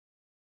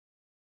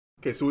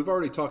Okay, so we've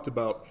already talked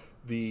about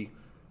the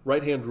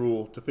right-hand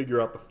rule to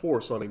figure out the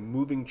force on a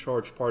moving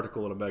charged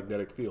particle in a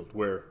magnetic field,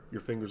 where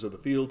your fingers are the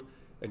field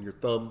and your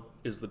thumb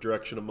is the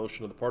direction of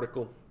motion of the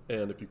particle,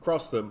 and if you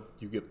cross them,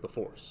 you get the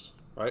force,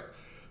 right?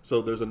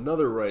 So there's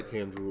another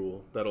right-hand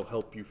rule that'll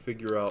help you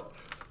figure out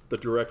the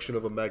direction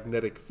of a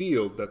magnetic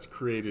field that's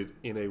created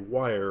in a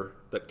wire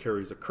that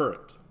carries a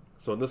current.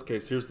 So in this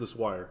case, here's this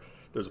wire.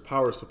 There's a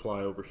power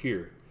supply over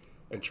here,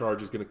 and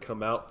charge is going to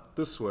come out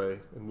this way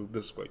and move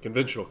this way,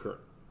 conventional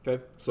current.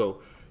 Okay,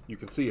 so you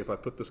can see if I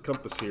put this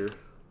compass here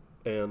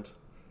and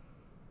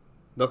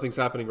nothing's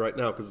happening right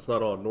now because it's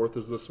not on. North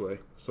is this way.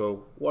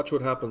 So watch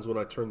what happens when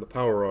I turn the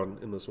power on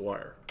in this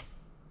wire.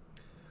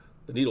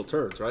 The needle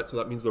turns, right? So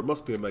that means there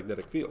must be a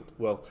magnetic field.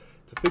 Well,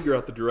 to figure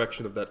out the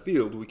direction of that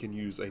field, we can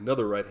use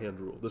another right-hand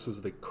rule. This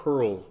is the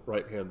curl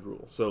right-hand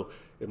rule. So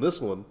in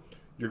this one,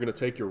 you're going to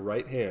take your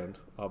right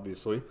hand,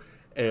 obviously,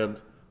 and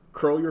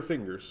curl your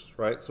fingers,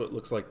 right? So it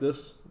looks like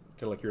this,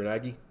 kind of like you're an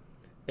Aggie.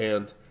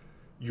 And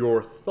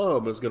your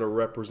thumb is going to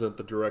represent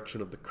the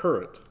direction of the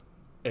current,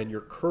 and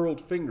your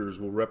curled fingers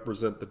will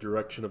represent the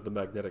direction of the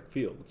magnetic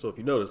field. So if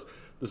you notice,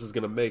 this is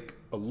going to make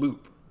a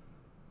loop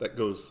that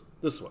goes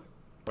this way,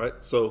 right?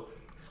 So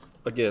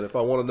again, if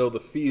I want to know the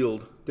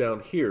field down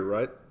here,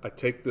 right, I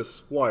take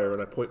this wire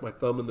and I point my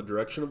thumb in the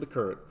direction of the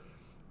current.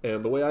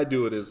 And the way I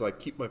do it is I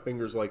keep my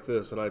fingers like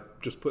this, and I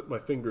just put my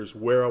fingers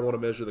where I want to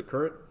measure the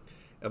current,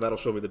 and that'll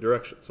show me the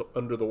direction. So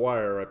under the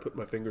wire, I put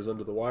my fingers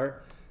under the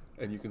wire,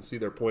 and you can see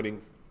they're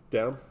pointing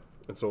down.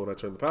 And so when I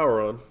turn the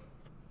power on,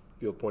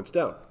 field points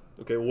down.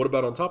 Okay, well, what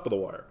about on top of the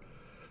wire?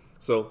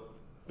 So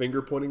finger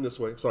pointing this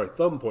way, sorry,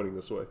 thumb pointing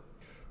this way,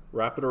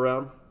 wrap it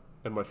around,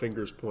 and my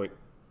fingers point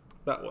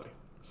that way.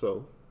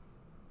 So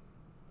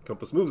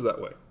compass moves that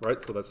way,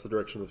 right? So that's the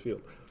direction of the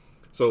field.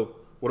 So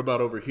what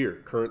about over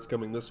here? Current's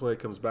coming this way,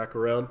 comes back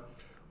around.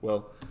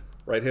 Well,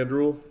 right-hand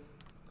rule,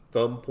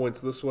 thumb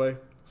points this way.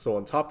 So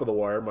on top of the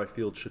wire, my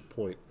field should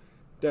point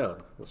down.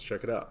 Let's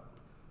check it out.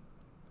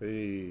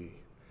 Hey.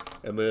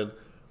 And then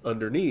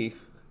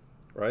underneath,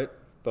 right,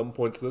 thumb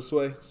points this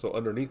way, so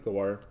underneath the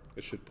wire,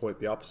 it should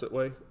point the opposite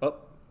way,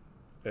 up,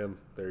 and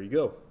there you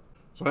go.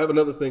 So I have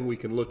another thing we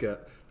can look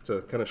at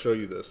to kind of show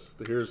you this.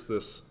 Here's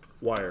this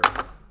wire,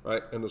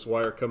 right, and this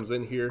wire comes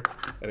in here,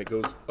 and it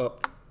goes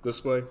up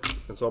this way,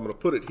 and so I'm going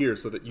to put it here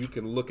so that you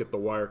can look at the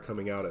wire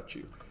coming out at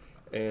you.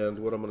 And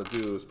what I'm going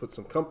to do is put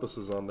some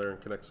compasses on there and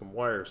connect some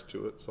wires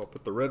to it. So I'll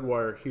put the red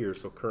wire here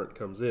so current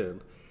comes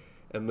in,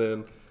 and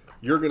then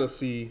you're going to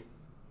see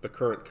the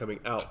current coming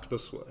out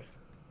this way.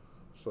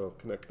 So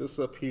connect this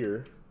up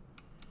here,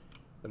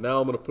 and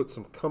now I'm going to put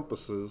some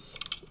compasses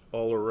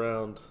all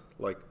around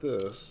like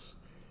this,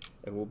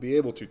 and we'll be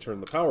able to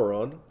turn the power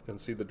on and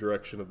see the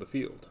direction of the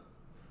field.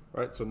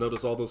 Right? So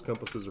notice all those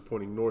compasses are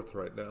pointing north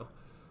right now.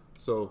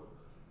 So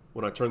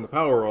when I turn the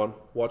power on,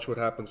 watch what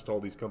happens to all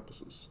these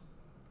compasses.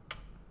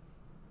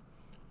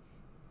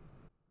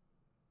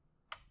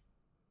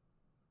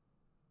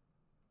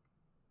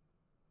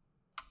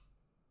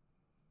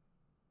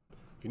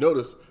 If you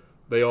notice,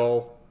 they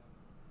all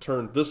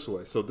turn this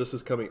way. So this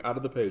is coming out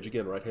of the page.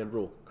 Again, right-hand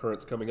rule.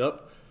 Current's coming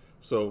up,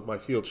 so my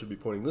field should be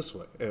pointing this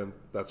way. And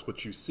that's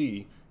what you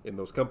see in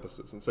those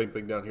compasses. And same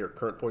thing down here.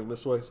 Current pointing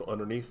this way, so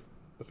underneath,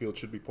 the field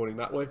should be pointing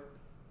that way.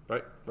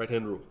 Right?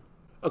 Right-hand rule.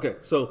 Okay,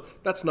 so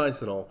that's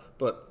nice and all,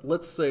 but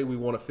let's say we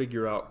want to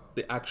figure out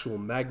the actual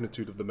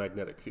magnitude of the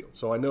magnetic field.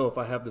 So I know if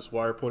I have this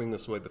wire pointing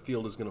this way, the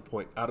field is going to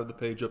point out of the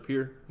page up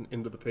here and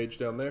into the page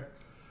down there.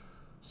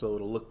 So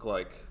it'll look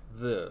like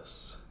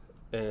this.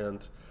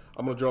 And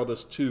I'm going to draw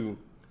this too.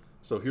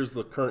 So here's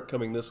the current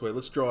coming this way.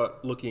 Let's draw it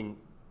looking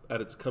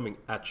at it's coming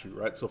at you,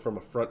 right? So from a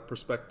front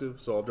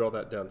perspective, so I'll draw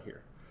that down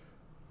here.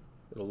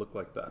 It'll look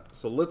like that.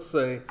 So let's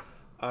say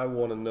I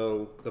want to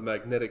know the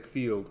magnetic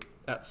field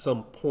at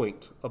some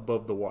point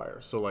above the wire.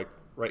 So like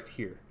right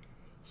here,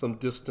 some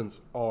distance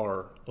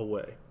r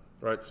away,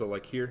 right? So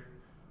like here,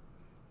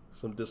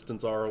 some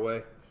distance r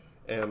away.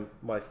 And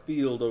my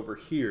field over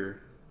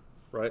here,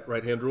 right,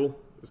 right-hand rule,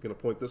 is going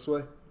to point this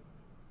way.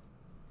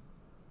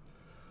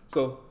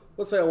 So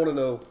let's say I want to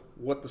know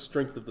what the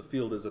strength of the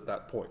field is at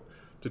that point.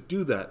 To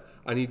do that,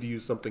 I need to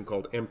use something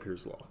called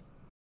Ampere's law.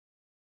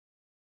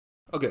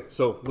 Okay,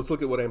 so let's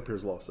look at what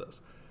Ampere's law says.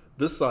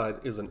 This side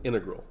is an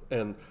integral,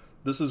 and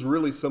this is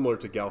really similar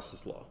to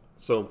Gauss's law.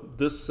 So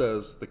this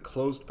says the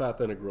closed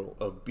path integral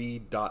of B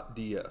dot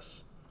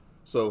ds.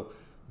 So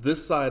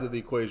this side of the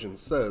equation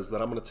says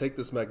that I'm going to take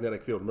this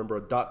magnetic field. Remember,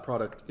 a dot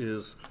product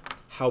is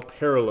how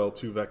parallel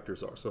two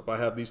vectors are. So if I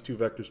have these two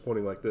vectors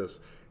pointing like this,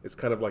 it's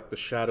kind of like the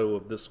shadow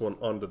of this one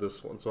onto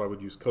this one. So I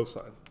would use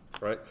cosine,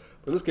 right?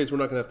 But in this case, we're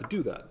not going to have to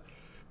do that,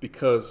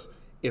 because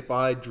if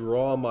I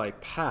draw my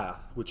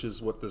path, which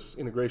is what this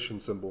integration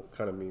symbol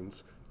kind of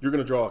means, you're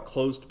going to draw a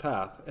closed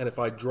path, and if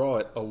I draw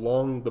it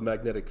along the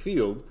magnetic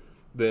field,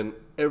 then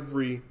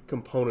every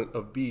component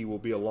of B will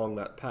be along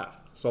that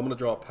path. So I'm going to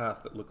draw a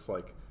path that looks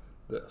like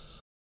this.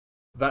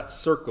 That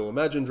circle,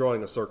 imagine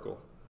drawing a circle.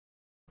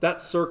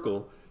 That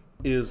circle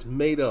is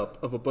made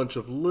up of a bunch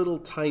of little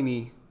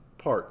tiny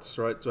parts,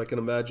 right? So I can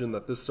imagine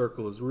that this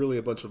circle is really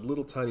a bunch of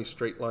little tiny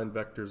straight line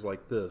vectors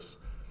like this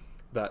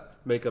that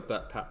make up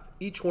that path.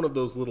 Each one of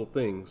those little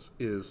things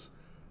is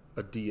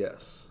a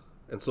ds.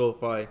 And so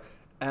if I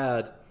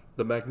add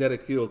the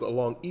magnetic field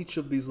along each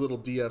of these little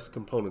ds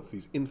components,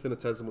 these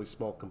infinitesimally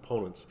small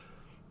components,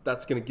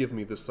 that's going to give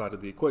me this side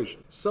of the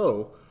equation.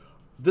 So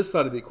this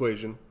side of the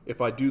equation,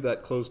 if I do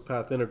that closed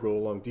path integral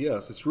along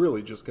ds, it's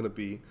really just going to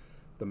be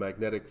the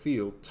magnetic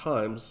field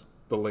times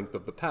the length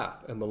of the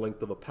path. And the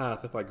length of a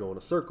path, if I go in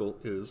a circle,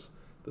 is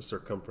the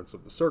circumference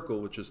of the circle,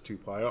 which is 2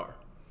 pi r.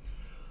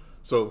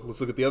 So let's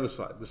look at the other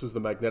side. This is the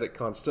magnetic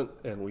constant,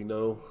 and we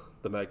know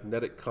the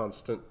magnetic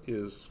constant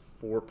is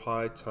 4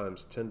 pi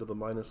times 10 to the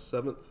minus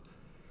 7th.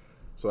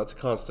 So that's a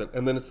constant.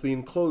 And then it's the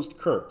enclosed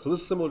current. So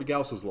this is similar to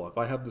Gauss's law. If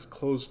I have this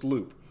closed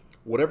loop,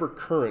 whatever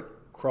current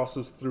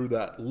crosses through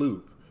that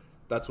loop,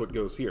 that's what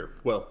goes here.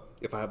 Well,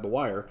 if I have the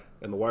wire,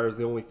 and the wire is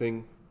the only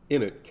thing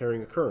in it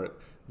carrying a current,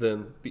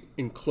 then the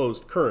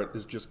enclosed current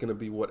is just going to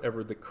be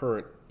whatever the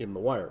current in the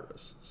wire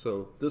is.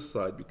 So this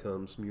side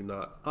becomes mu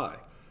naught I.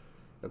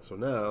 And so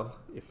now,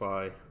 if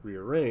I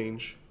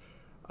rearrange,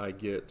 I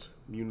get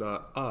mu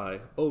naught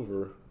I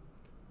over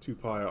 2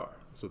 pi r.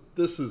 So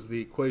this is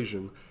the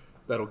equation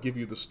that'll give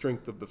you the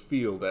strength of the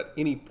field at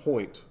any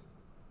point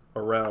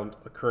around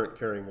a current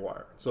carrying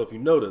wire. So if you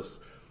notice,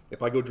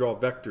 if I go draw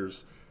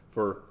vectors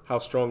for how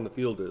strong the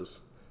field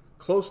is,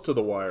 close to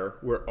the wire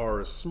where r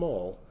is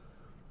small,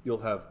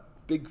 you'll have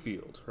big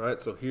field,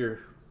 right? So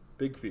here,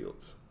 big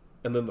fields.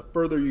 And then the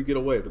further you get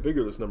away, the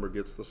bigger this number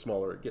gets, the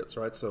smaller it gets,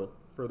 right? So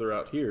further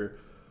out here,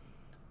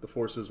 the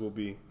forces will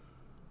be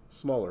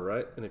smaller,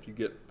 right? And if you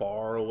get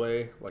far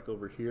away, like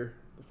over here,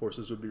 the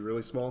forces would be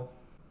really small.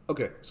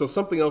 Okay, so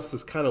something else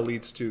this kind of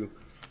leads to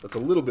that's a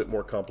little bit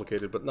more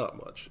complicated, but not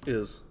much,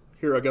 is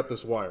here I got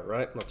this wire,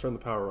 right? And I'll turn the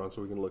power on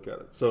so we can look at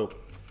it. So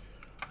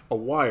a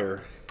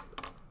wire,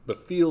 the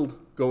field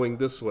going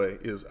this way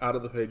is out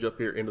of the page up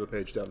here, into the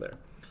page down there.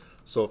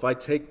 So if I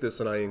take this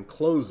and I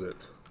enclose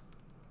it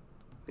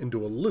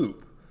into a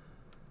loop,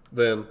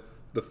 then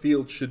the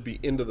field should be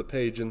into the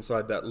page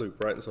inside that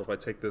loop, right? And so if I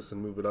take this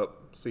and move it up,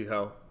 see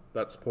how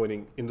that's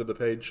pointing into the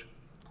page?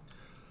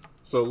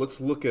 So let's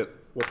look at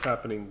what's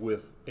happening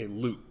with a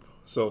loop.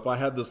 So if I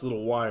had this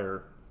little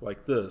wire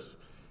like this,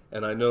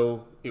 and I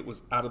know it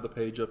was out of the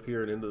page up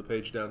here and into the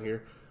page down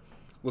here,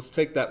 let's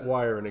take that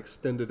wire and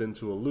extend it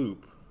into a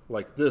loop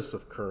like this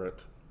of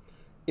current.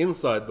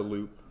 Inside the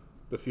loop,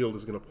 the field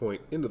is going to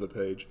point into the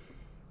page,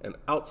 and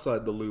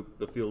outside the loop,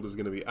 the field is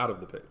going to be out of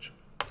the page.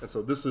 And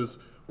so this is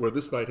where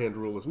this right-hand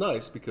rule is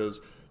nice,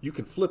 because you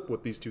can flip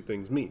what these two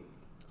things mean.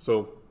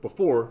 So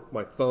before,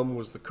 my thumb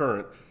was the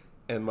current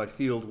and my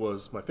field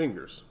was my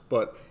fingers.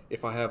 But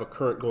if I have a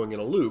current going in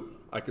a loop,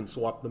 I can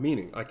swap the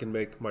meaning. I can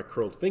make my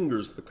curled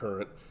fingers the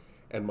current,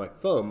 and my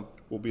thumb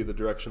will be the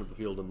direction of the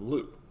field in the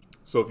loop.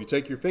 So if you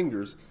take your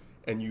fingers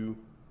and you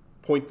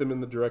point them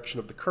in the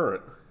direction of the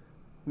current,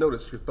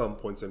 notice your thumb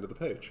points into the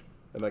page,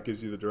 and that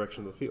gives you the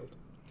direction of the field.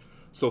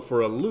 So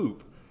for a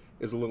loop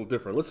is a little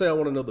different. Let's say I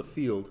want to know the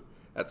field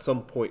at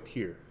some point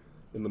here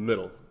in the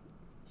middle.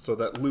 So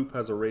that loop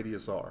has a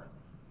radius r.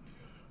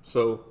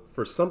 So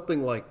for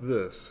something like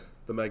this,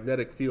 the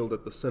magnetic field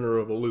at the center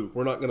of a loop,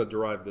 we're not going to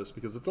derive this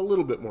because it's a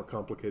little bit more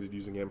complicated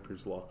using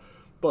Ampere's law.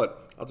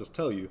 But I'll just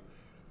tell you,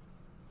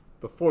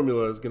 the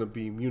formula is going to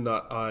be mu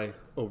naught I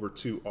over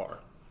 2r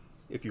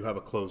if you have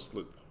a closed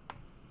loop.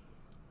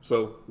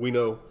 So we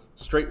know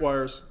straight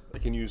wires, I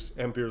can use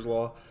Ampere's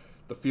law.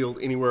 The field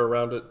anywhere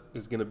around it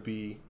is going to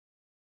be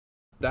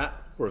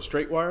that for a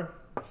straight wire.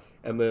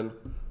 And then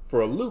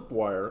for a loop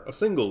wire, a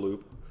single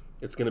loop,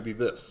 it's going to be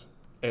this.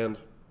 And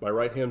by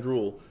right-hand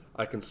rule,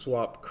 I can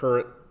swap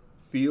current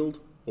field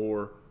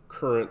or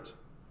current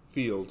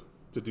field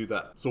to do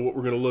that. So what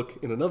we're going to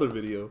look in another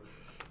video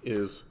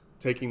is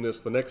taking this,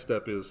 the next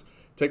step is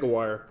take a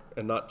wire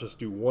and not just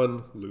do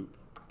one loop,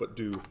 but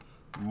do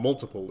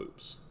multiple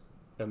loops,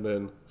 and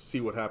then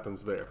see what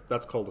happens there.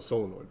 That's called a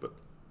solenoid, but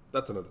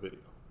that's another video.